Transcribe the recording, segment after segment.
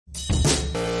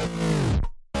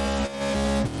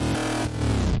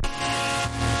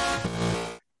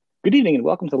Good evening and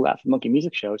welcome to the Laugh Monkey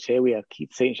Music Show. Today we have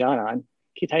Keith St. John on.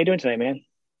 Keith, how you doing tonight, man?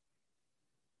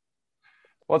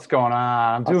 What's going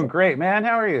on? I'm doing Awesome. great, man.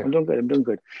 How are you? I'm doing good. I'm doing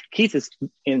good. Keith has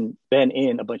been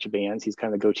in a bunch of bands. He's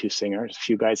kind of the go-to singer. There's a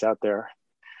few guys out there,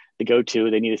 the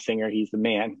go-to. They need a singer. He's the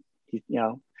man.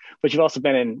 But you've also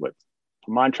been in what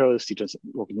Montrose. You've done some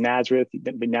work with Nazareth.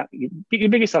 Your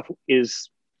biggest stuff is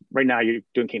right now. You're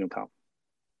doing Kingdom Come.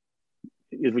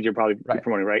 Is what you're probably Right.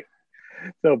 promoting, right?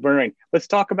 So, Burning. Let's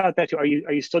talk about that too. Are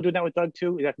you still doing that with Doug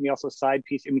too? Is that going to be also a side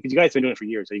piece? I mean, because you guys have been doing it for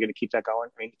years. Are you going to keep that going?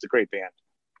 I mean, it's a great band.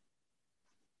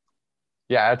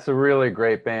 Yeah, it's a really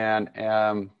great band.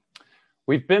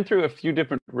 We've been through a few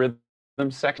different rhythm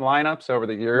section lineups over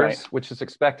the Right. years, which is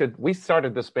expected. We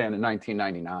started this band in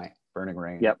 1999, Burning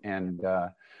Rain, Yep. and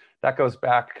that goes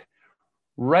back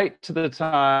right to the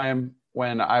time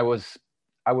when I was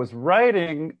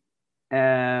writing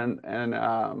and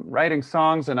writing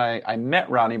songs, and I met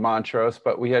Ronnie Montrose,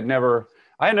 but I never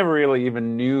really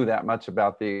even knew that much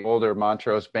about the older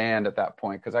Montrose band at that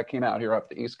point because I came out here up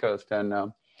the East Coast, and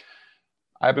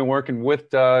I've been working with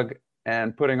Doug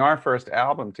and putting our first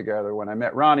album together when I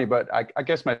met Ronnie. But I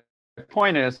guess my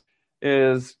point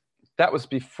is that was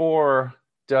before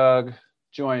Doug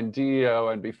joined Dio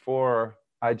and before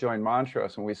I joined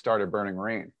Montrose when we started Burning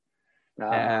Rain. Ah,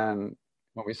 And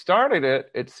when we started it,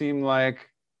 it seemed like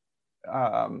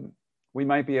um, we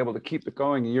might be able to keep it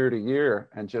going year to year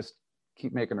and just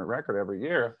keep making a record every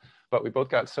year. But we both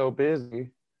got so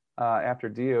busy after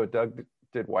Dio. Doug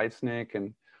did Whitesnake,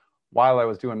 and while I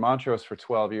was doing Montrose for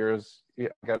 12 years, yeah,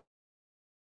 I got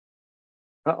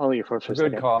only your first for a a good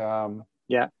second. call.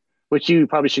 Yeah. Which you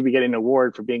probably should be getting an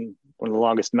award for being one of the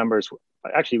longest members.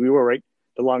 Actually, we were right,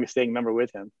 the longest staying member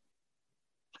with him.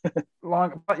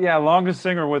 Yeah, longest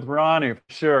singer with Ronnie, for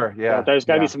sure. So Yeah, there's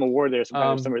got to be yeah. some award there, some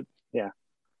kind of Um, some. Yeah.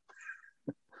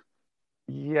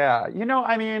 yeah,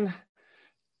 I mean,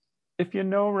 if you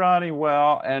know Ronnie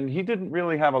well, and he didn't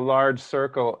really have a large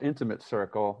circle, intimate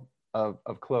circle of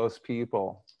close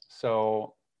people.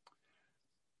 So,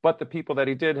 but the people that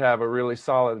he did have are really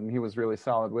solid, and he was really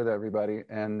solid with everybody.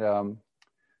 And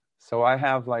so I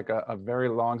have like a very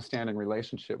long-standing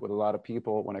relationship with a lot of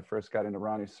people when I first got into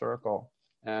Ronnie's circle.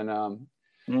 And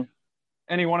Mm.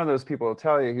 any one of those people will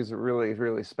tell you he's a really,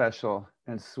 really special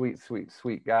and sweet, sweet,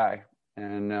 sweet guy.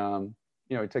 And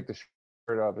he take the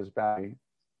shirt off his back,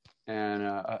 and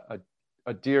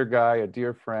a dear guy, a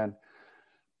dear friend.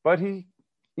 But he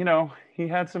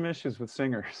had some issues with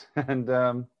singers, and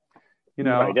you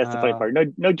Right. know, That's the funny uh, part.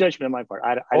 No judgment on my part.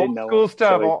 I didn't old know. school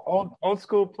stuff, So old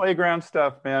school playground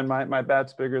stuff, man. My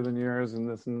bat's bigger than yours, and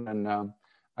this and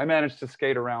I managed to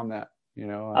skate around that,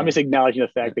 I'm just acknowledging the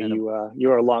and, fact that and you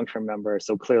are a long term member.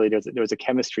 So clearly there was a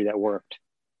chemistry that worked.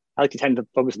 I like to tend to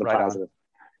focus on the right on. positive.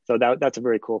 So that's a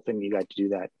very cool thing you got to do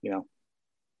that.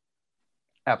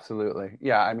 Absolutely.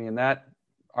 Yeah. I mean, that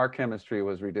our chemistry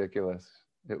was ridiculous.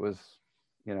 It was,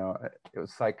 it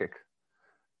was psychic.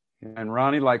 And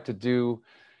Ronnie liked to do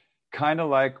kind of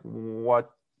like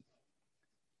what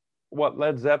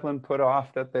Led Zeppelin put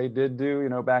off that they did do,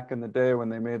 back in the day when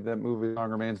they made that movie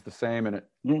Song Remains the Same, and it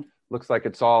Mhm. looks like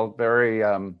it's all very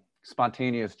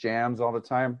spontaneous jams all the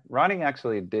time. Ronnie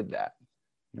actually did that.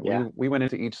 Yeah. We went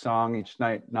into each song each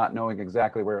night not knowing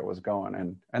exactly where it was going,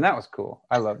 and that was cool.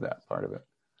 I love that part of it.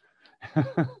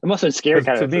 It must have been scary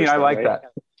Because kind of to at me, first I though, like right?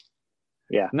 that.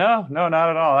 Yeah. No, no, not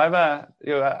at all.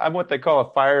 I'm what they call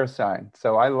a fire sign.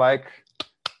 So I like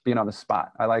being on the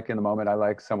spot. I like in the moment. I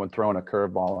like someone throwing a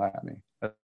curveball at me.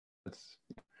 That's,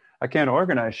 I can't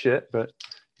organize shit, but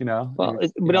Well, but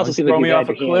it also you seems like throw you've me had off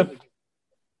a your hand. cliff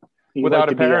You like without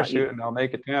a to be parachute, and I'll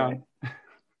make it right. down.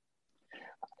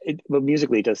 But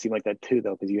musically, it does seem like that too,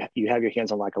 though, because you have your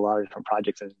hands on like a lot of different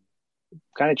projects and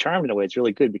kind of charmed in a way. It's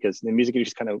really good because the music is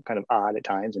just kind of odd at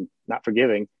times and not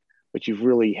forgiving, but you've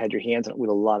really had your hands on it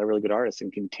with a lot of really good artists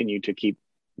and continue to keep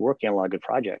working on a lot of good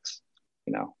projects.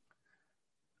 You know,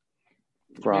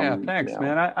 Yeah, from thanks,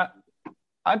 man.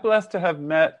 I'm blessed to have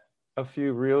met a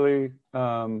few really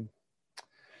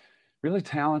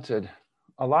talented,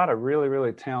 a lot of really,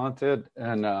 really talented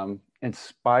and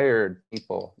inspired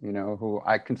people, who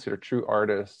I consider true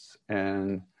artists.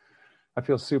 And I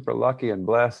feel super lucky and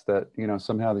blessed that,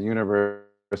 somehow the universe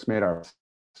made our,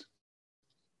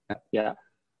 yeah,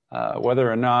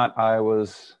 whether or not I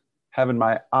was having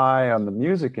my eye on the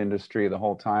music industry the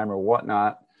whole time or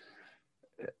whatnot,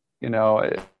 you know,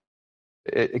 it,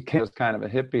 it came as kind of a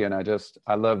hippie, and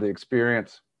I love the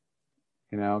experience,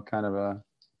 kind of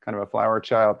a flower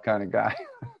child kind of guy.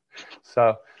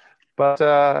 So, but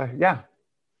yeah.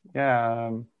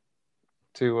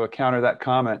 To counter that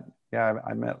comment, yeah,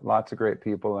 I met lots of great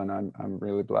people, and I'm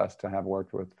really blessed to have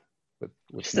worked with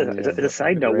with Just as, many as a, of as a of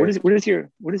side the note, greats.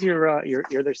 what is your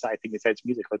other side thing besides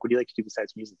music? Like, what do you like to do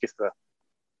besides music? Just the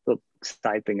little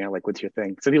side thing. Like, what's your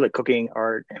thing? So, do you like cooking,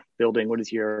 art, building? What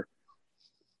is your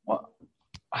Well,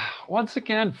 once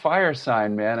again, fire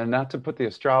sign, man, and not to put the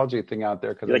astrology thing out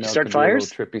there because you I like to know it start can be a little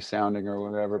fires? trippy sounding or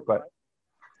whatever, but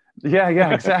yeah,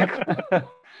 exactly.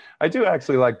 I do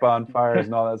actually like bonfires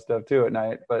and all that stuff too at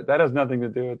night, but that has nothing to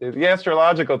do with it. The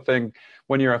astrological thing,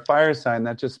 when you're a fire sign,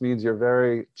 that just means you're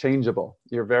very changeable.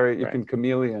 You Right. can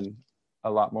chameleon a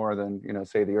lot more than,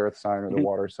 say the earth sign or the Mhm.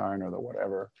 water sign or the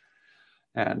whatever.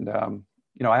 And,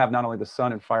 I have not only the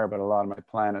sun and fire, but a lot of my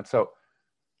planets. So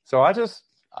I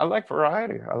like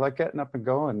variety. I like getting up and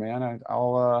going, man.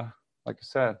 I'll like I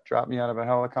said, drop me out of a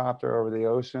helicopter over the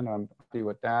ocean. I'm happy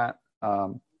with that.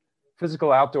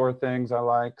 Physical outdoor things I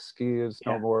like, skiing, Yeah.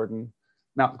 snowboarding,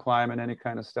 mountain climbing, any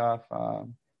kind of stuff. I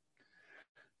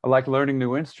like learning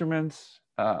new instruments.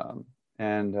 And,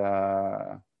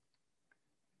 I'm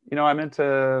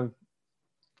into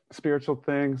spiritual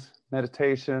things,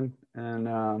 meditation. And,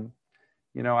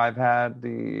 I've had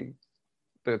the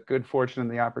good fortune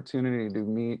and the opportunity to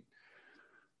meet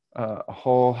a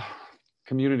whole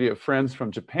community of friends from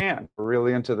Japan. We're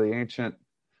really into the ancient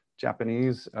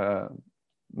Japanese,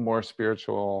 more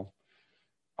spiritual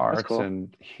That's arts cool.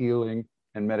 and healing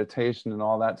and meditation and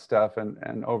all that stuff.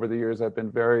 And over the years, I've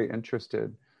been very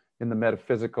interested in the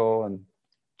metaphysical and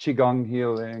qigong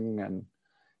healing and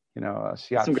That's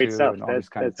some great shiatsu stuff. and all these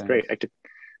kind of That's great. things. I took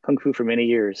kung fu for many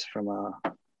years from a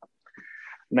Oh,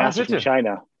 master did from you?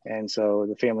 China, and so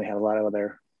the family had a lot of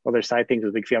other side things. It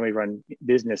was a big family run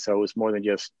business, so it was more than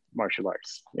just martial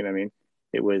arts. You know what I mean?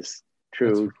 It was That's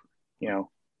true, you know,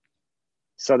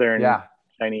 Southern yeah.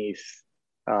 Chinese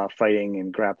fighting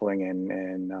and grappling,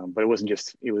 and but it wasn't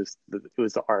just it was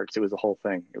the arts. It was the whole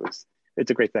thing.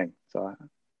 It's a great thing. So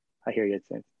I hear you. It's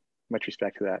much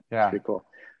respect for that. It's Yeah. pretty cool.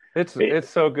 It, It's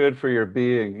so good for your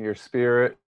being, your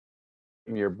spirit,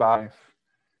 and your body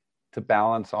to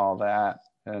balance all that.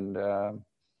 And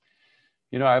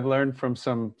I've learned from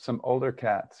some older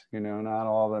cats. Not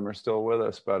all of them are still with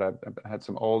us, but I've had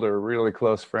some older, really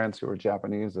close friends who were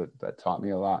Japanese that taught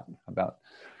me a lot about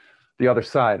the other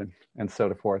side and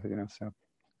so forth. So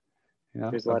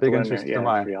there's a a lot to big learn there. interest of Yeah, it's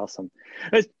mine. pretty awesome.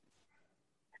 It's,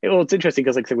 well, it's interesting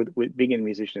because, like I said, with being a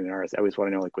musician and artist, I always want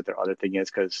to know like what their other thing is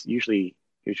because usually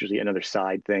there's usually another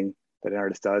side thing that an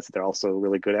artist does that they're also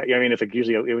really good at. I mean, if like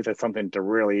usually it was something to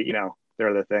really, their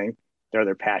other thing, their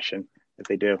other passion that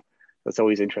they do. That's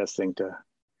always interesting to hear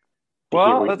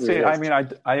Well, let's where see. it I is. mean,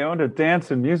 I owned a dance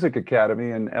and music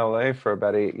academy in LA for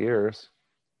about 8 years,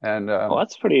 and Oh,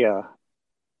 that's pretty.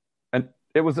 and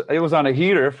it was on a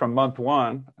heater from month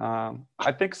one.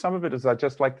 I think some of it is I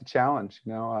just like the challenge.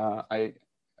 At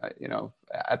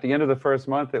the end of the first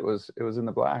month, it was in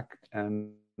the black,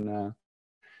 and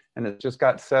it just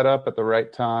got set up at the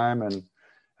right time and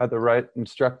had the right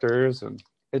instructors, and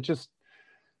it just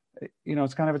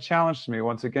it's kind of a challenge to me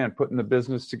once again, putting the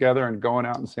business together and going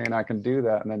out and saying I can do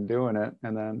that and then doing it,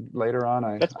 and then later on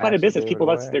I That's quite a actually business. gave it People,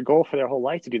 that's away. their goal for their whole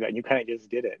life to do that, and you kind of just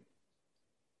did it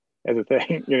as a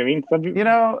thing. You know what I mean? Some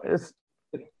people, It's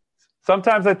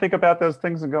sometimes I think about those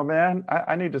things and go, man,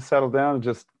 I need to settle down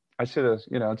and I should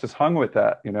have, just hung with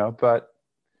that, but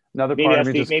another part of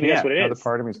me just maybe that's can't. what it Another is.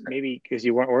 part of me, Maybe because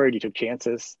you weren't worried, you took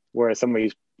chances. Whereas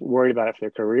somebody's worried about it for their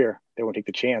career, they won't take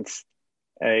the chance.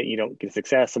 You don't get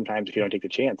success sometimes if you don't take the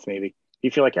chance. Maybe you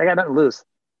feel like I got nothing to lose.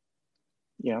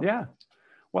 You know, yeah.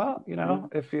 Well, yeah.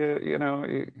 if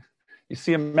you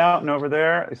see a mountain over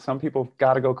there, some people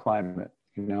got to go climb it,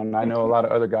 and I know a Excellent. lot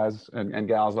of other guys and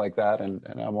gals like that, and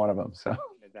I'm one of them. So,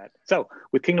 So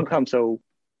with Kingdom Come, so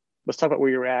let's talk about where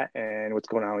you're at and what's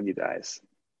going on with you guys.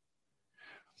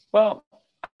 well,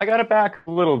 I got it back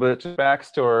a little bit, just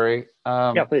backstory.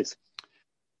 Yeah, please.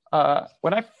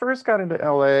 When I first got into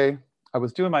LA, I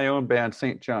was doing my own band,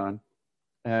 St. John,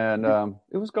 and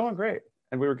it was going great,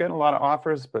 and we were getting a lot of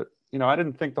offers, but I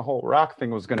didn't think the whole rock thing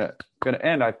was gonna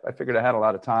end. I figured I had a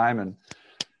lot of time, and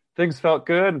things felt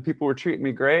good, and people were treating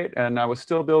me great, and I was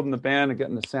still building the band and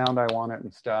getting the sound I wanted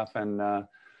and stuff. And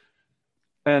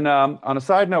on a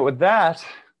side note with that,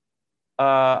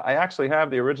 I actually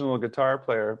have the original guitar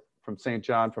player from St.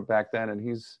 John from back then, and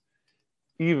he's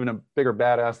even a bigger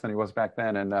badass than he was back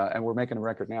then. And we're making a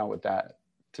record now with that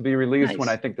to be released when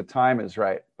I Nice. think the time is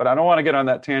right. But I don't want to get on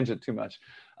that tangent too much.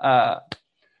 But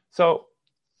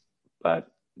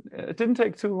it didn't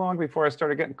take too long before I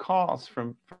started getting calls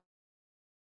from I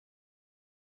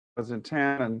was in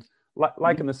town and Mhm.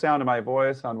 liking the sound of my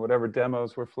voice on whatever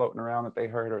demos were floating around that they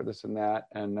heard or this and that.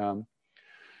 And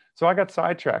so I got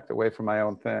sidetracked away from my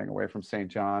own thing, away from St.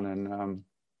 John. And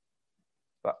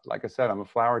like I said, I'm a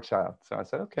flower child. So I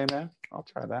said, okay, man, I'll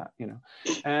try that, you know.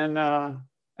 And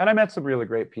I met some really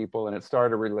great people, and it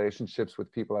started relationships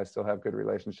with people I still have good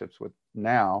relationships with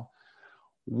now.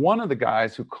 One of the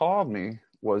guys who called me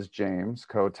was James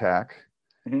Kotak,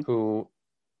 Mm-hmm. who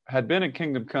had been at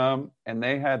Kingdom Come, and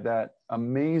they had that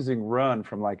amazing run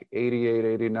from like 88,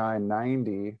 89,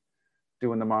 90,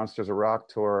 doing the Monsters of Rock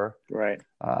tour. Right.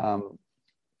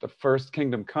 The first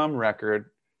Kingdom Come record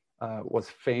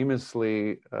was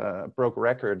famously broke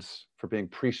records for being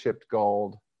pre-shipped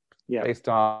gold, Yeah. based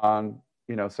on,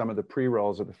 you know, some of the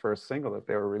pre-rolls of the first single that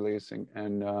they were releasing.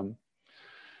 And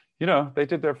you know, they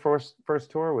did their first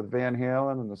tour with Van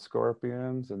Halen and the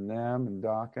Scorpions and them and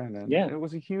Dokken, and Yeah. it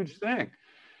was a huge thing.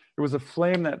 It was a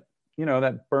flame that, you know,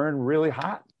 that burned really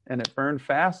hot, and it burned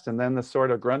fast. And then the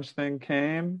sort of grunge thing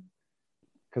came,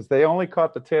 because they only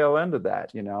caught the tail end of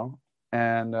that, you know.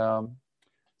 And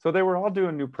so they were all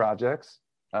doing new projects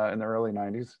in the early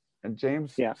 90s. And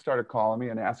James started calling me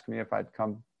and asking me if I'd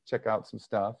come check out some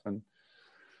stuff. And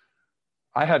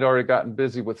I had already gotten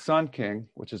busy with Sun King,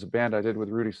 which is a band I did with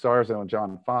Rudy Sarzo and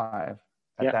John Five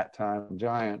at that time,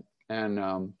 Giant. And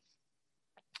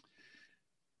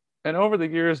over the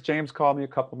years, James called me a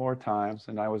couple more times,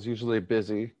 and I was usually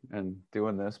busy and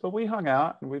doing this, but we hung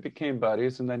out and we became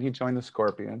buddies. And then he joined the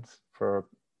Scorpions for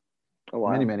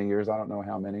many, many years. I don't know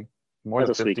how many, more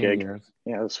than 15 years.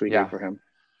 Yeah, that was a sweet gig for him.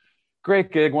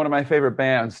 Great gig. One of my favorite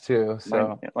bands too.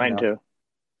 So mine too.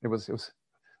 It was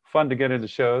fun to get into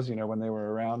shows, you know, when they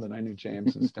were around, and I knew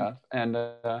James and stuff. And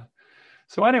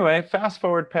so anyway, fast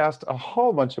forward past a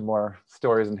whole bunch of more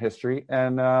stories in history.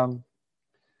 And,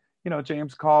 you know,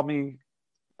 James called me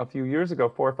a few years ago,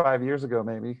 4 or 5 years ago,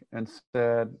 maybe, and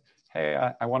said, hey,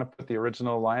 I want to put the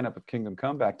original lineup of Kingdom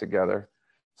Come back together.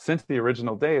 Since the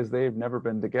original days, they've never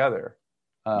been together.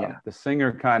 The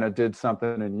singer kind of did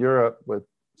something in Europe with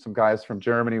some guys from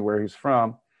Germany, where he's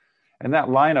from. And that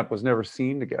lineup was never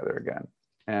seen together again.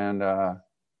 And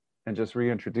just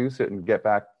reintroduce it and get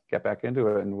back into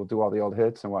it, and we'll do all the old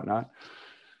hits and whatnot,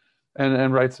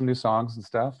 and write some new songs and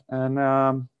stuff.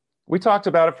 And we talked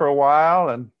about it for a while,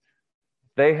 and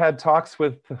they had talks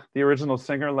with the original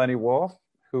singer, Lenny Wolf,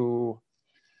 who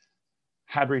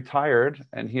had retired,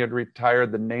 and he had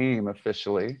retired the name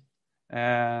officially.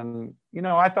 And, you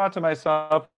know, I thought to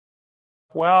myself,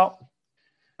 well,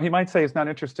 he might say he's not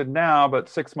interested now, but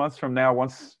 6 months from now,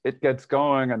 once it gets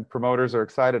going and promoters are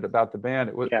excited about the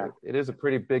band, it is a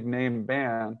pretty big name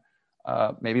band.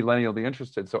 Maybe Lenny will be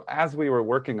interested. So as we were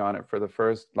working on it for the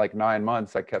first like 9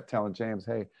 months, I kept telling James,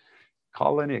 hey,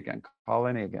 call Lenny again.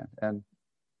 And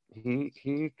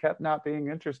he kept not being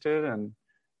interested, and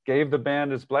gave the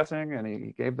band his blessing, and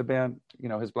he gave the band, you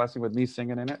know, his blessing with me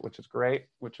singing in it, which is great,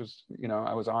 which was, you know,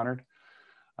 I was honored.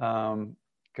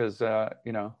 Because,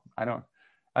 you know, I don't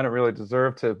really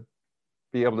deserve to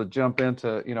be able to jump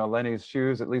into, you know, Lenny's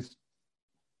shoes, at least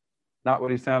not what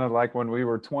he sounded like when we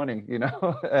were 20, you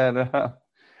know. And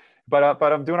but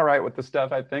I'm doing all right with the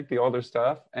stuff, I think, the older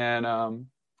stuff. And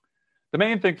the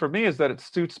main thing for me is that it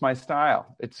suits my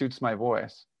style. It suits my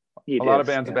voice. A lot of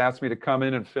bands have asked me to come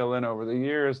in and fill in over the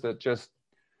years that just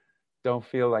don't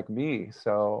feel like me.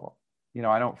 So, you know,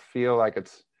 I don't feel like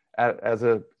it's, as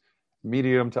a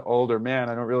medium to older man,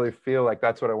 I don't really feel like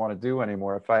that's what I want to do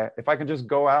anymore. If I can just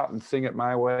go out and sing it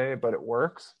my way, but it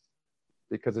works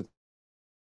because it's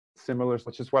similar,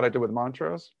 which is what I did with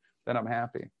Montrose, then I'm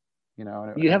happy. You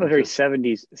know, you have a very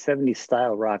 70s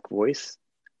style rock voice.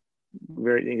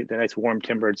 Very the nice warm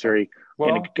timbre. It's very,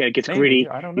 and it gets gritty.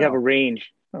 I don't know. You have a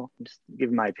range. Well, I'm just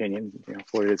giving my opinion, you know,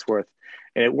 for what it's worth,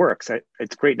 and it works.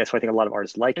 It's great. That's why I think a lot of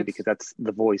artists like it, because that's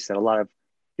the voice that a lot of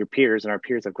your peers and our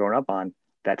peers have grown up on.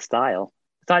 That style.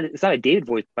 It's not a dated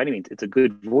voice by any means. It's a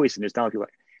good voice, and there's not a lot of people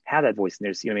that have that voice. And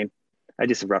there's, you know what I mean? I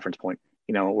just a reference point,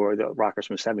 you know, or the rockers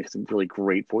from the 70s, some really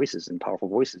great voices and powerful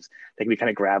voices. They can be kind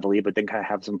of gravelly, but then kind of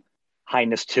have some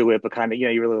highness to it, but kind of, you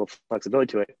know, you're a little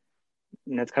flexibility to it.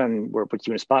 And that's kind of where it puts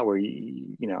you in a spot where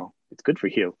you know, it's good for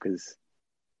you because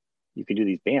you can do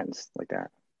these bands like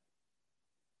that.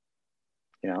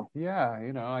 You know? Yeah,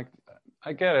 you know,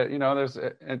 I get it. You know, there's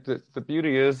the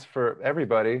beauty is for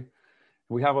everybody.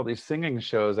 We have all these singing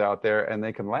shows out there, and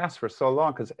they can last for so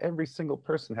long because every single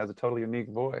person has a totally unique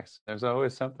voice. There's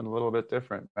always something a little bit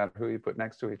different about who you put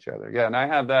next to each other. Yeah, and I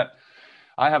have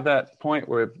that point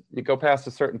where you go past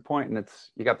a certain point, and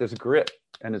you got this grit,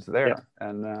 and it's there. Yeah.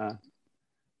 And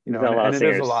you know, and it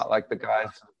is a lot like the guys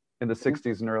in the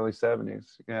 60s and early 70s.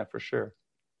 Yeah, for sure.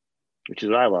 Which is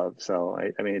what I love. So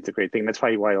I mean, it's a great thing. That's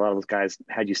probably why a lot of those guys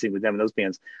had you sing with them in those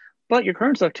bands. But your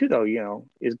current stuff too, though, you know,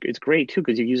 it's great too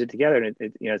because you use it together, and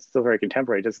it you know, it's still very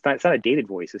contemporary. It's not a dated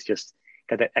voice. It's just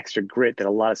got that extra grit that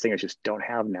a lot of singers just don't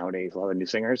have nowadays. A lot of new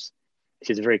singers, it's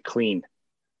just very clean,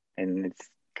 and it's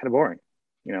kind of boring.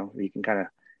 You can kind of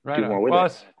Right do more on. with Well,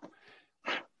 it.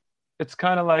 it's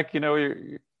kind of like,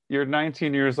 you're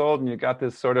 19 years old and you got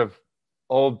this sort of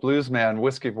old blues man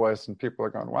whiskey voice, and people are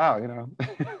going, wow,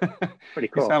 Pretty you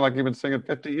cool. sound like you've been singing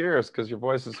 50 years because your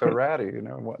voice is so ratty, and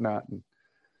whatnot.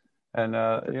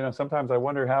 And sometimes I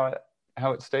wonder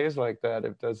how it stays like that.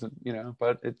 It doesn't,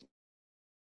 but it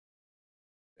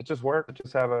just worked. It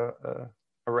just have a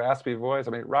raspy voice.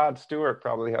 I mean, Rod Stewart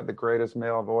probably had the greatest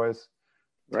male voice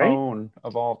Right? tone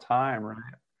of all time, right?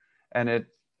 And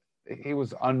he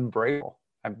was unbreakable.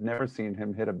 I've never seen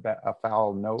him hit a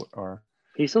foul note or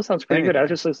He still sounds pretty good. I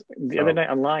was anything. just the other So night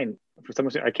online for some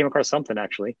reason I came across something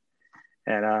actually,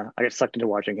 and I got sucked into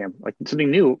watching him. Like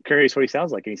something new, curious what he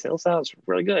sounds like, and he still sounds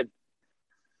really good.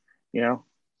 You know,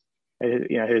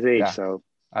 at his age. yeah, So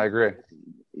I agree.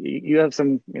 you have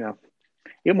some, you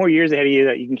have more years ahead of you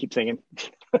that you can keep singing.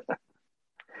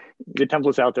 The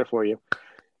template's out there for you.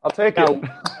 I'll take it.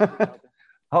 Now,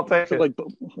 I'll take so it. like,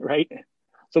 right?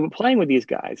 So playing with these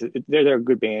guys, they're a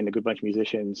good band, a good bunch of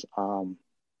musicians.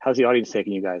 How's the audience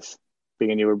taking you guys?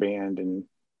 Being a newer band and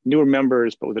newer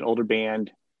members, but with an older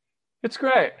band. It's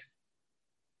great.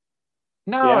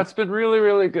 No, Yeah. it's been really,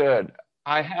 really good.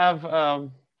 I have,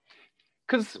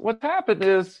 because what's happened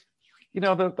is,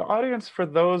 the audience for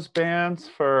those bands,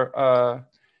 for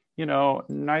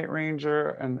Night Ranger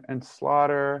and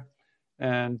Slaughter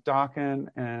and Dokken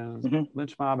and Hmm.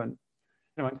 Lynch Mob and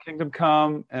Kingdom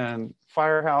Come and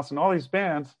Firehouse and all these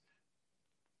bands,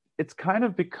 it's kind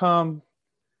of become,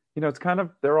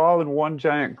 they're all in one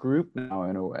giant group now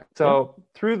in a way. Yeah. So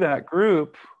through that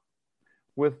group,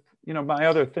 with my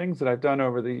other things that I've done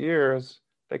over the years,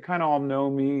 they kind of all know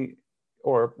me,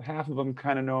 or half of them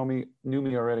kind of knew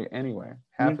me already anyway.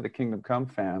 Hmm. Half of the Kingdom Come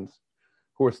fans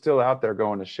who are still out there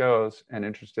going to shows and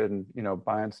interested in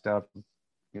buying stuff,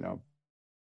 you know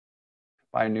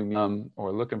buying new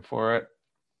or looking for it.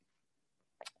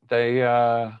 They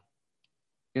I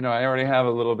already have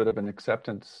a little bit of an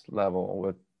acceptance level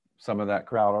with some of that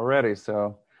crowd already,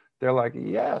 so they're like,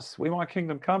 yes, we want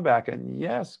Kingdom Come back, and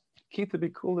yes, Keith, would be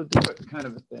cool to do it, kind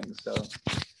of a thing. So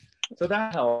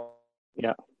that helps.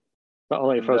 Yeah. But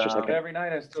only And froze for a second. every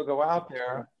night I still go out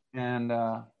there and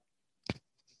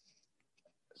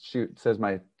shoot, says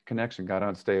my connection got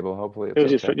unstable. Hopefully It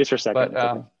it's was okay. just for a second. But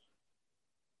It's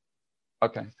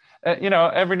okay. okay.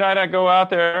 Every night I go out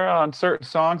there on certain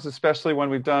songs, especially when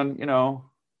we've done,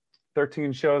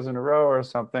 13 shows in a row or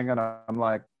something. And I'm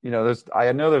like,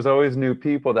 I know there's always new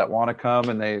people that want to come,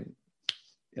 and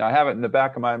I have it in the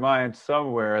back of my mind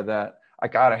somewhere that I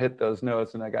got to hit those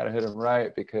notes and I got to hit them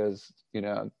right, because,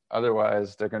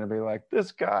 otherwise they're going to be like,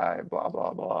 this guy, blah,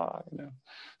 blah, blah,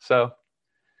 So,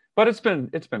 but it's been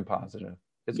positive.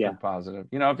 It's Yeah. been positive.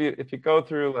 If you go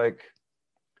through like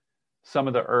some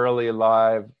of the early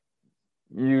live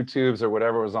YouTubes or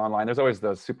whatever was online, there's always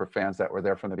those super fans that were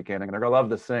there from the beginning, and they're gonna love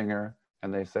the singer,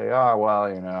 and they say, oh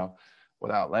well,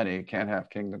 without Lenny you can't have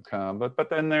Kingdom Come. But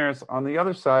then there's, on the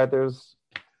other side, there's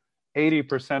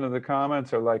 80% of the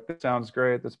comments are like, this sounds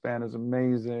great, this band is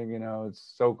amazing,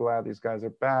 it's so glad these guys are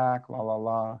back, la la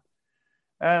la.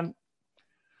 And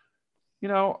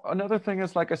another thing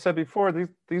is, like I said before,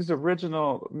 these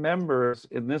original members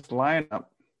in this lineup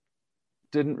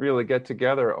didn't really get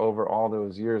together over all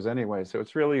those years anyway. So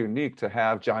it's really unique to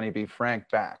have Johnny B. Frank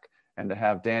back and to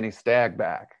have Danny Stagg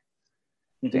back.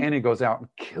 Mm-hmm. Danny goes out and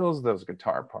kills those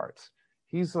guitar parts.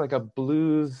 He's like a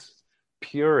blues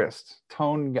purist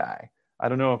tone guy. I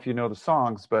don't know if you know the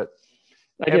songs, but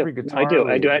every guitar I do.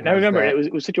 lead And I has remember that.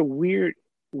 it was such a weird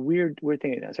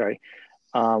thing. Sorry.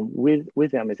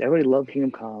 With them is everybody loved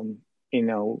Kingdom Come,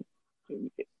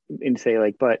 and say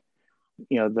like, but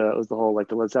it was the whole like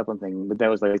the Led Zeppelin thing, but that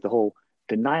was like the whole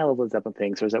denial of Led Zeppelin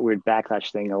thing. So there's that weird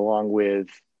backlash thing along with,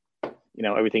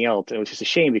 everything else. And it was just a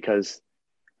shame because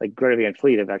like Greta Van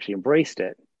Fleet have actually embraced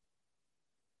it.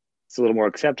 It's a little more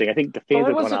accepting. I think the Well, fans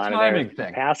it have was gone a on and they're timing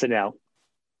thing. past it now.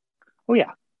 Oh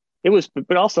yeah, it was,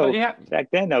 but also yeah. back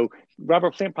then though,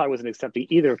 Robert Plant probably wasn't accepting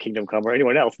either Kingdom Come or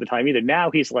anyone else at the time either.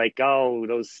 Now he's like, oh,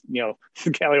 those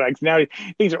Scallywags. Now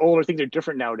things are older, things are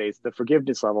different nowadays. The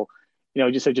forgiveness level,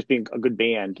 just being a good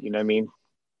band. You know what I mean?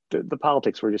 The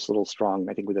politics were just a little strong,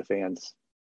 I think, with the fans.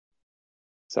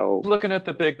 So Looking at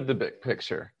the big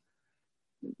picture.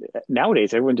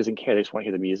 nowadays, everyone doesn't care. They just want to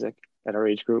hear the music. At our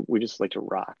age group, we just like to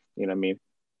rock. You know what I mean?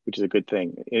 Which is a good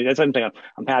thing. And that's something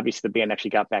I'm happy to see the band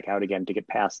actually got back out again to get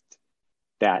past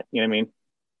that. You know what I mean?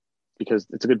 Because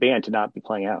it's a good band to not be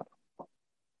playing out.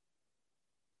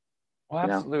 Well,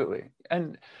 absolutely.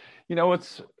 And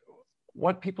what's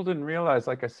what people didn't realize,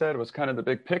 like I said, was kind of the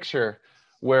big picture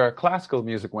where classical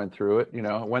music went through it. You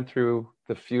know, it went through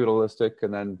the feudalistic,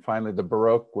 and then finally the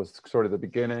Baroque was sort of the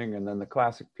beginning, and then the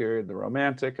classic period, the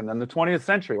Romantic, and then the 20th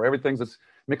century, where everything's as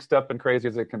mixed up and crazy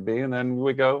as it can be. And then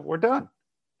we go, we're done.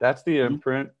 That's the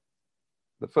imprint,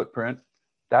 the footprint.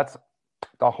 That's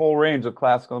the whole range of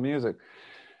classical music.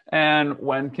 And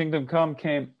when Kingdom Come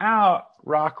came out,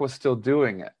 rock was still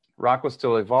doing it. Rock was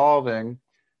still evolving.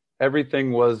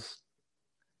 Everything was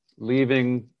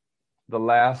leaving the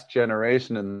last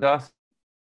generation in the dust.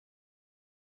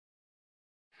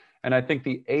 And I think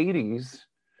the 80s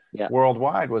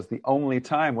worldwide was the only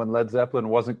time when Led Zeppelin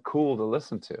wasn't cool to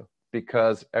listen to,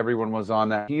 because everyone was on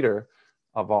that heater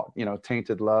of all, you know,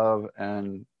 Tainted Love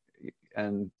and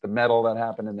the metal that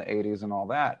happened in the 80s and all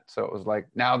that. So it was like,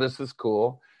 now this is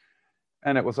cool.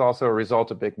 And it was also a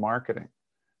result of big marketing.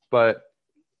 But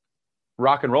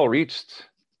rock and roll reached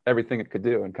everything it could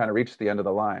do and kind of reached the end of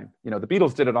the line. You know, the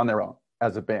Beatles did it on their own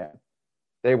as a band.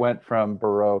 They went from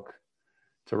Baroque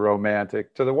to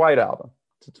Romantic to the White Album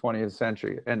to 20th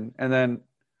century. And then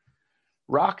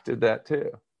rock did that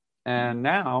too. And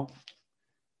now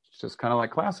it's just kind of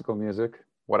like classical music.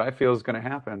 What I feel is going to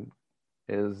happen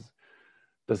is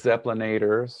the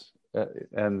Zeppelinators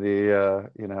and the,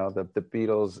 you know, the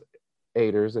Beatles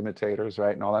aiders, imitators,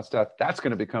 right? And all that stuff. That's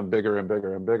going to become bigger and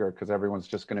bigger and bigger, because everyone's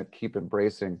just going to keep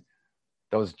embracing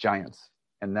those giants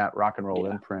and that rock and roll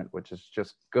imprint, which is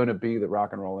just going to be the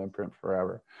rock and roll imprint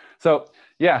forever. So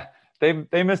yeah,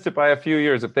 they missed it by a few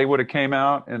years. If they would have came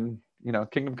out and, you know,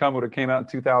 Kingdom Come would have came out in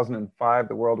 2005,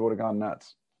 the world would have gone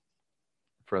nuts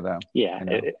for them. Yeah. You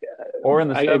know? Or in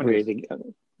the 70s. Agree. I think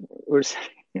they would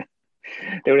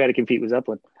have had to compete with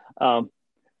Zeppelin.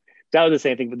 That was the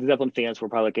same thing, but the Zeppelin fans were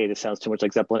probably like, hey, this sounds too much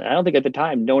like Zeppelin. I don't think at the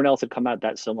time, no one else had come out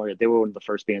that similar. They were one of the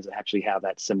first bands that actually have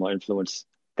that similar influence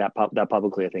that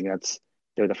publicly. I think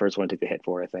they were the first one to take the hit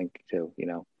for, I think, too, you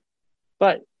know.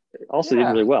 But also did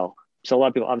really well. So a lot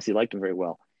of people obviously liked them very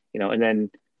well, you know. And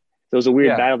then there was a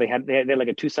weird battle. They had like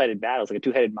a two-sided battle. It's like a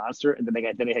two-headed monster, and then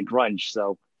they had grunge.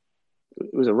 So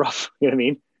it was a rough, you know what I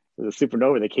mean? It was a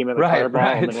supernova. They came in the fireball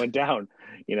and then went down,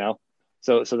 you know.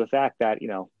 So the fact that, you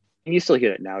know, and you still hear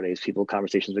that nowadays, people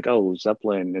conversations like, oh,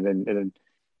 Zeppelin, and then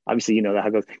obviously, you know, how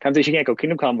it goes. Conversation can't go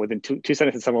Kingdom Come within two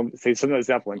sentences. Someone say something like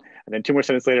Zeppelin, and then 2 more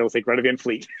sentences later, it'll say Greta Van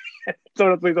Fleet.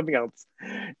 Someone else say something else.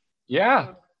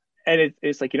 Yeah, and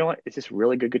it's like, you know what? It's just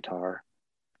really good guitar,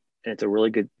 and it's a really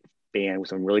good band with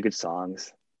some really good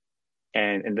songs.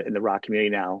 And in the rock community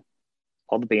now,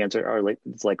 all the bands are like,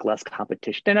 it's like less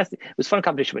competition. And it was fun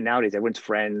competition, but nowadays everyone's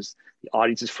friends, the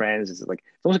audience is friends. It's like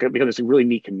it's almost like because it's a really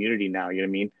neat community now. You know what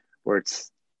I mean? Where it's,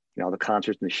 you know, the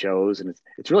concerts and the shows, and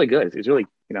it's really good. It's really,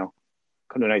 you know,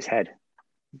 come to a nice head.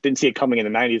 Didn't see it coming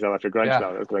in the 90s though. After grunge,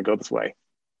 though, it was going to go this way,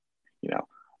 you know.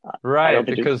 Right,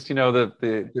 because you know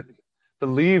the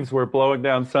leaves were blowing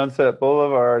down Sunset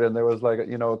Boulevard, and there was like,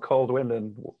 you know, a cold wind,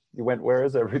 and you went, where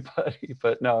is everybody?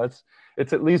 But no,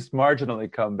 it's at least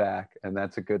marginally come back, and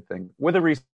that's a good thing, with a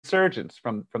resurgence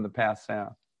from the past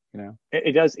sound, you know.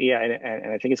 It does, yeah,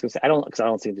 and I think it's going to. I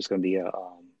don't think there's going to be a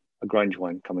grunge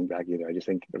one coming back either. I just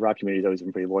think the rock community has always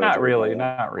been pretty loyal. Not really,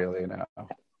 no.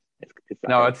 It's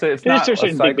not a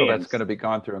cycle that's going to be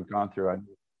gone through.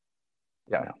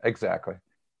 Yeah, exactly.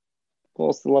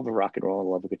 Well, it's the love of rock and roll and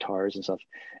the love of guitars and stuff.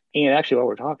 And actually, while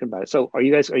we're talking about it, so are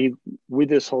you with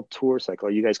this whole tour cycle?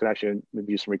 Are you guys going to actually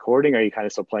maybe do some recording? Or are you kind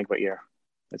of still playing by ear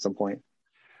at some point?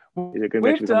 Is it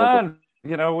we've done,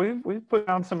 you know, we've put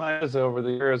down some ideas over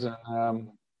the years,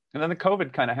 and then the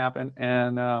COVID kind of happened,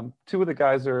 and 2 of the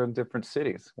guys are in different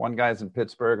cities. One guy's in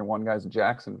Pittsburgh and one guy's in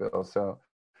Jacksonville. So,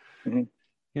 you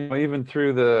know, even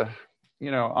through the,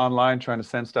 you know, online trying to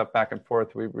send stuff back and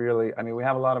forth, we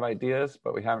have a lot of ideas,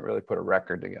 but we haven't really put a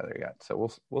record together yet.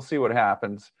 So we'll see what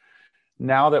happens.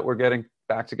 Now that we're getting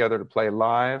back together to play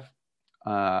live,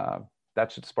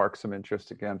 that should spark some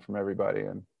interest again from everybody.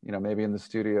 And, you know, maybe in the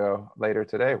studio later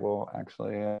today, we'll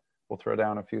actually we'll throw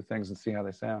down a few things and see how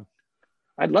they sound.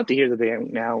 I'd love to hear that they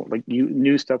now, like, you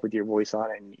new stuff with your voice on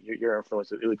and your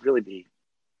influence. It would really be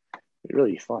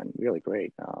fun, really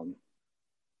great.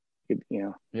 You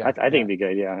know, I think it'd be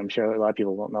good. Yeah, I'm sure a lot of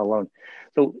people won't, not alone.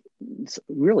 So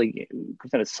really,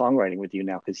 kind of songwriting with you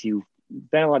now, because you've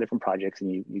been in a lot of different projects,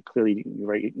 and you clearly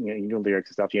write, you know, you do lyrics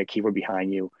and stuff. You got keyboard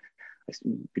behind you,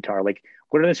 guitar. Like,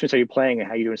 what other instruments are you playing, and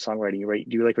how are you doing songwriting?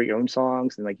 Do you like write your own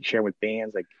songs and like share with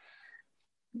bands? Like,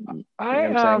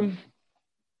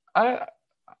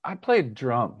 I played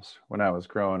drums when I was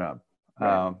growing up.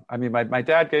 Right. I mean, my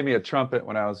dad gave me a trumpet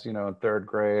when I was, you know, in 3rd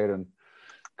grade, and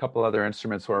a couple other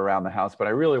instruments were around the house, but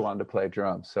I really wanted to play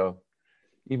drums. So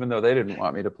even though they didn't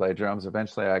want me to play drums,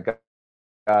 eventually I got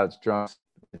God's drums.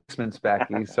 Basement's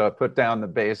back east, so I put down the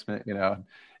basement.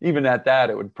 Even at that,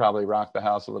 it would probably rock the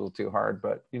house a little too hard.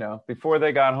 But before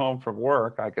they got home from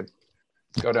work, I could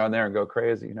go down there and go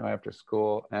crazy, after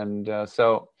school. And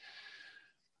so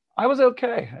I was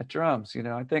okay at drums.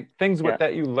 I think things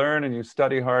that you learn and you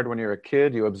study hard when you're a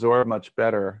kid, you absorb much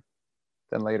better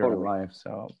than later in life.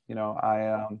 So,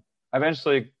 I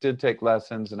eventually did take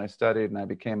lessons, and I studied, and I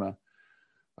became a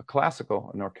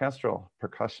classical and orchestral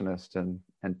percussionist and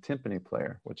timpani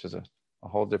player, which is a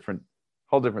whole different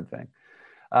thing.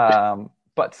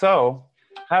 But so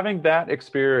having that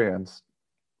experience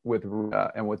with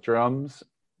drums,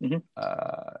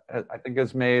 I think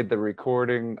has made the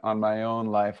recording on my own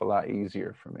life a lot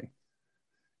easier for me.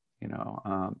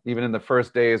 Even in the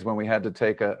first days when we had to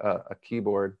take a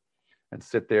keyboard and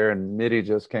sit there, and MIDI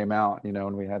just came out,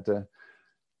 and we had to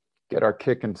get our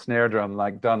kick and snare drum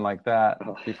done like that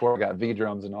before we got V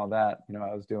drums and all that.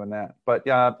 I was doing that. But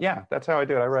yeah, that's how I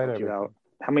do it. I write everything.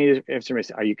 How many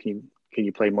instruments can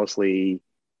you play mostly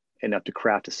enough to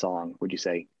craft a song, would you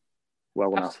say?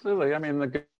 Well enough. Absolutely. I mean,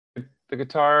 the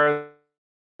guitar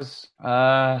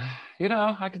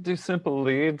I could do simple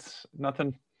leads,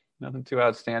 nothing too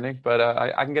outstanding, but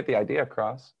I can get the idea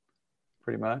across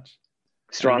pretty much.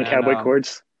 Strong cowboy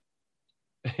chords.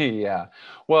 Yeah.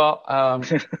 Well, I'll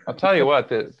tell you what,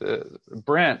 the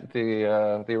Brent,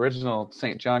 the original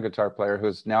St. John guitar player,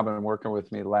 who's now been working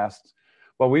with me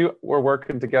we were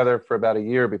working together for about a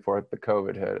year before the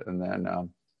COVID hit. And then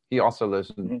he also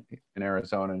lives in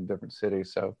Arizona, in a different city.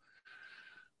 So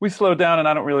we slowed down, and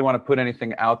I don't really want to put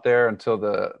anything out there until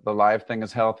the live thing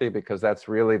is healthy, because that's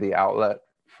really the outlet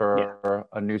for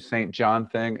a new St. John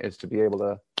thing, is to be able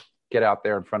to get out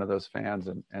there in front of those fans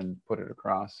and put it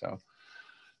across. So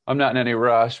I'm not in any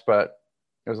rush, but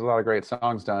there's a lot of great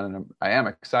songs done, and I am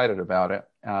excited about it.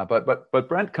 But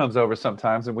Brent comes over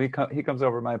sometimes, and he comes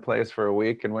over to my place for a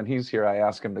week. And when he's here, I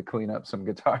ask him to clean up some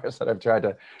guitars that I've tried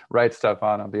to write stuff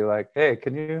on. I'll be like, hey,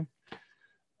 can you?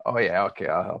 Oh yeah, okay,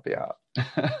 I'll help you out.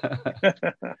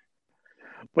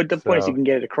 But the point is, you can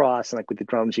get it across, and like with the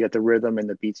drums, you got the rhythm and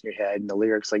the beats in your head and the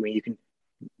lyrics. You can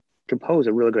compose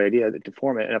a really good idea to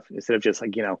form it instead of just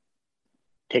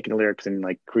taking the lyrics and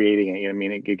creating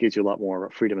it. It gives you a lot more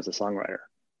freedom as a songwriter.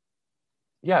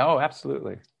 Yeah. Oh,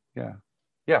 absolutely.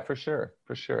 Yeah, for sure.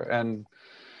 And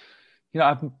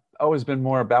I've always been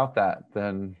more about that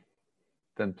than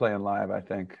playing live. I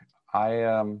think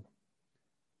I've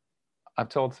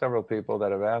told several people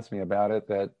that have asked me about it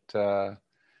that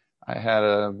I had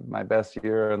my best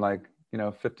year in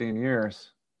 15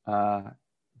 years,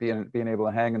 being able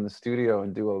to hang in the studio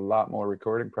and do a lot more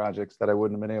recording projects that I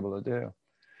wouldn't have been able to do,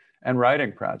 and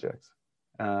writing projects,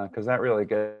 because that really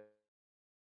gets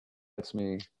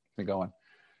me going.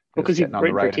 Well, because you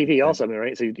write for TV also,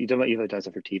 right? So you've done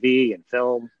stuff for TV and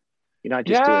film. You're not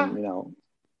just doing,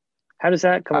 How does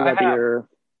that come about?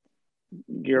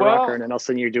 You're a rocker, and then all of a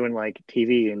sudden you're doing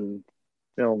TV and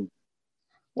film.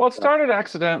 Well, it started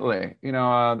accidentally.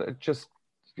 Just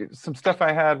some stuff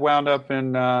I had wound up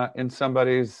in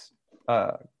somebody's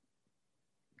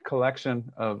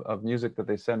collection of music that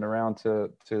they send around to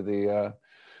the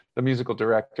musical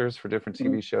directors for different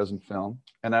TV shows and film,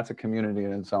 and that's a community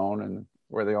in its own, and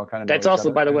where they all kind of know that's also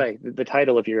other. By the way, the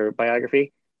title of your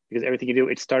biography, because everything you do,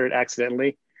 it started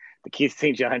accidentally. The Keith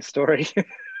St. John story.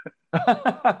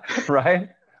 Right.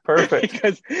 Perfect.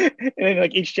 Because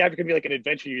and each chapter could be an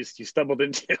adventure you stumbled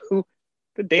into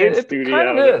the dance studio.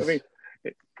 Kind of is.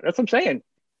 That's what I'm saying.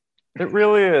 It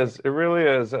really is. It really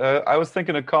is. I was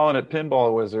thinking of calling it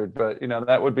Pinball Wizard, but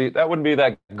that wouldn't be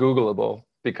that Googleable,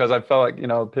 because I felt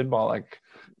pinball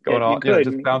going on,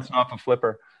 just bouncing off a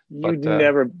flipper. You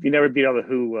never beat all the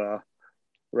Who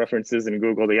references in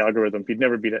Google, the algorithm. You'd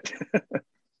never beat it.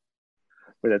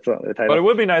 That's the title. But it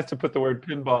would be nice to put the word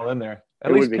pinball in there.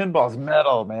 At least pinball's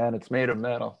metal, man. It's made of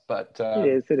metal. But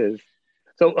it is.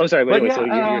 So I'm sorry, but anyway, so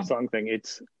your song thing,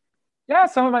 it's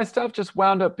some of my stuff just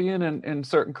wound up being in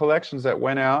certain collections that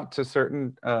went out to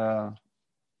certain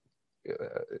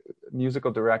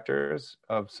musical directors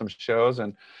of some shows,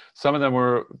 and some of them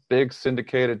were big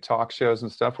syndicated talk shows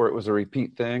and stuff where it was a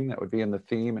repeat thing that would be in the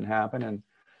theme and happen. And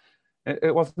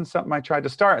it wasn't something I tried to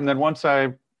start. And then once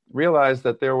I realized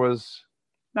that there was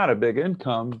not a big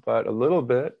income, but a little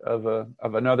bit of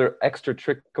another extra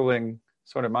trickling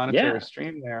sort of monetary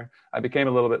stream there, I became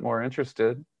a little bit more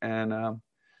interested. And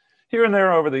here and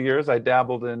there over the years, I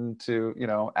dabbled into,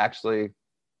 actually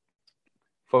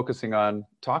focusing on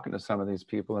talking to some of these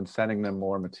people and sending them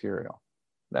more material.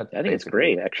 I think it's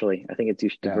great, actually. I think you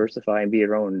should diversify and be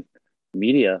your own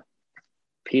media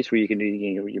piece, where you can do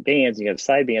your bands, you have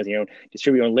side bands,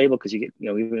 distribute your own label, because you get,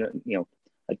 even,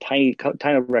 a tiny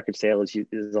record sale is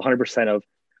 100% of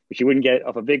which you wouldn't get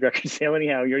off a big record sale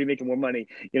anyhow. You're already making more money.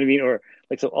 You know what I mean? Or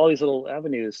like, so all these little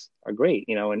avenues are great,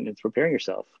 and it's preparing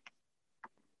yourself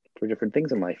for different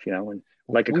things in life, and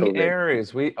like a We COVID.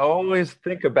 Aries, we always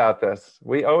think about this.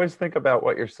 We always think about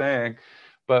what you're saying,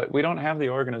 but we don't have the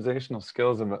organizational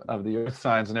skills of the earth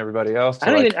signs and everybody else to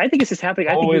like I think it's just happening.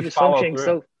 I think you're always just follow functioning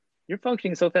through. you're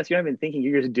functioning so fast. You're not even thinking.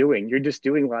 You're just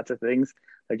doing lots of things.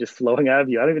 They're just flowing out of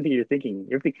you. I don't even think you're thinking.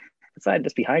 It's not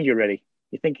just behind you already.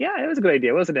 You think, yeah, it was a good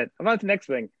idea, wasn't it? I'm on to the next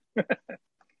thing.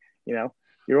 You know,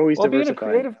 you're always Well, being a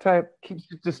diversifying. creative type keeps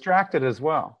you distracted as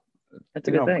well. That's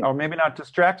a good thing. Or maybe not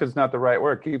distracted is not the right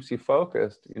word. Keeps you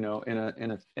focused, in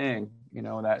a thing,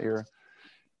 that you're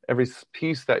every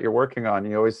piece that you're working on.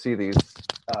 You always see these.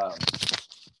 Um,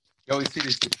 you always see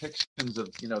these depictions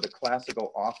of the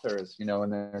classical authors,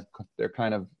 and they're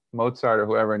kind of Mozart or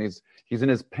whoever, and he's in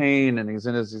his pain and he's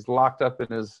locked up in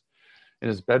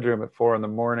his bedroom at 4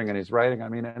 a.m. and he's writing. I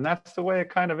mean, and that's the way it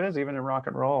kind of is, even in rock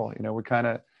and roll. We kind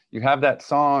of you have that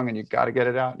song and you got to get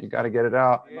it out. You got to get it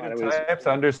out. Types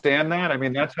understand that. I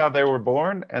mean, that's how they were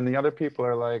born, and the other people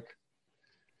are like,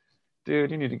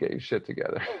 dude, you need to get your shit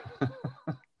together.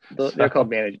 They're called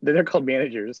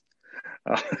managers.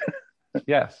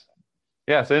 Yes.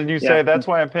 And you say, that's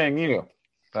why I'm paying you.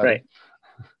 Buddy. Right.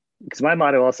 Because my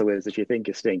motto also is that you think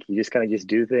you stink. You just kind of just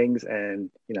do things and,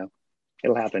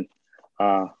 it'll happen.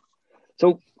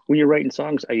 So when you're writing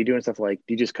songs, are you doing stuff like,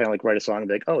 do you just kind of like write a song and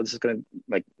be like, oh, this is going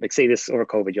to like say this over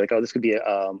COVID. You're like, oh, this could be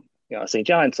a St.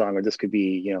 John song, or this could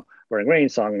be, Burning Rain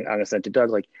song. I'm going to send it to Doug.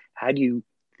 Like, how do you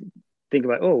think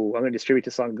about, oh, I'm going to distribute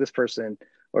this song to this person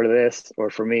or to this, or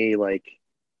for me, like,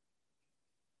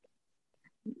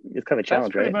 it's kind of a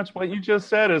challenge, That's pretty much what you just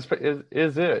said is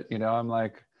it. I'm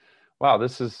like, wow,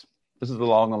 this is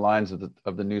along the lines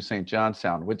of the new St. John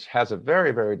sound, which has a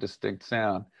very, very distinct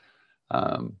sound,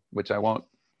 which I won't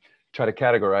try to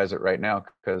categorize it right now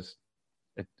because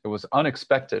it was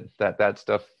unexpected that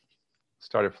stuff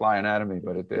started flying out of me,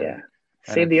 but it did. Yeah.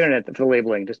 Save the internet for the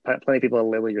labeling. Just plenty of people will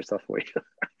label your stuff for you.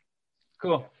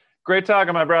 Cool. Great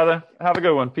talking, my brother. Have a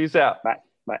good one. Peace out. Bye.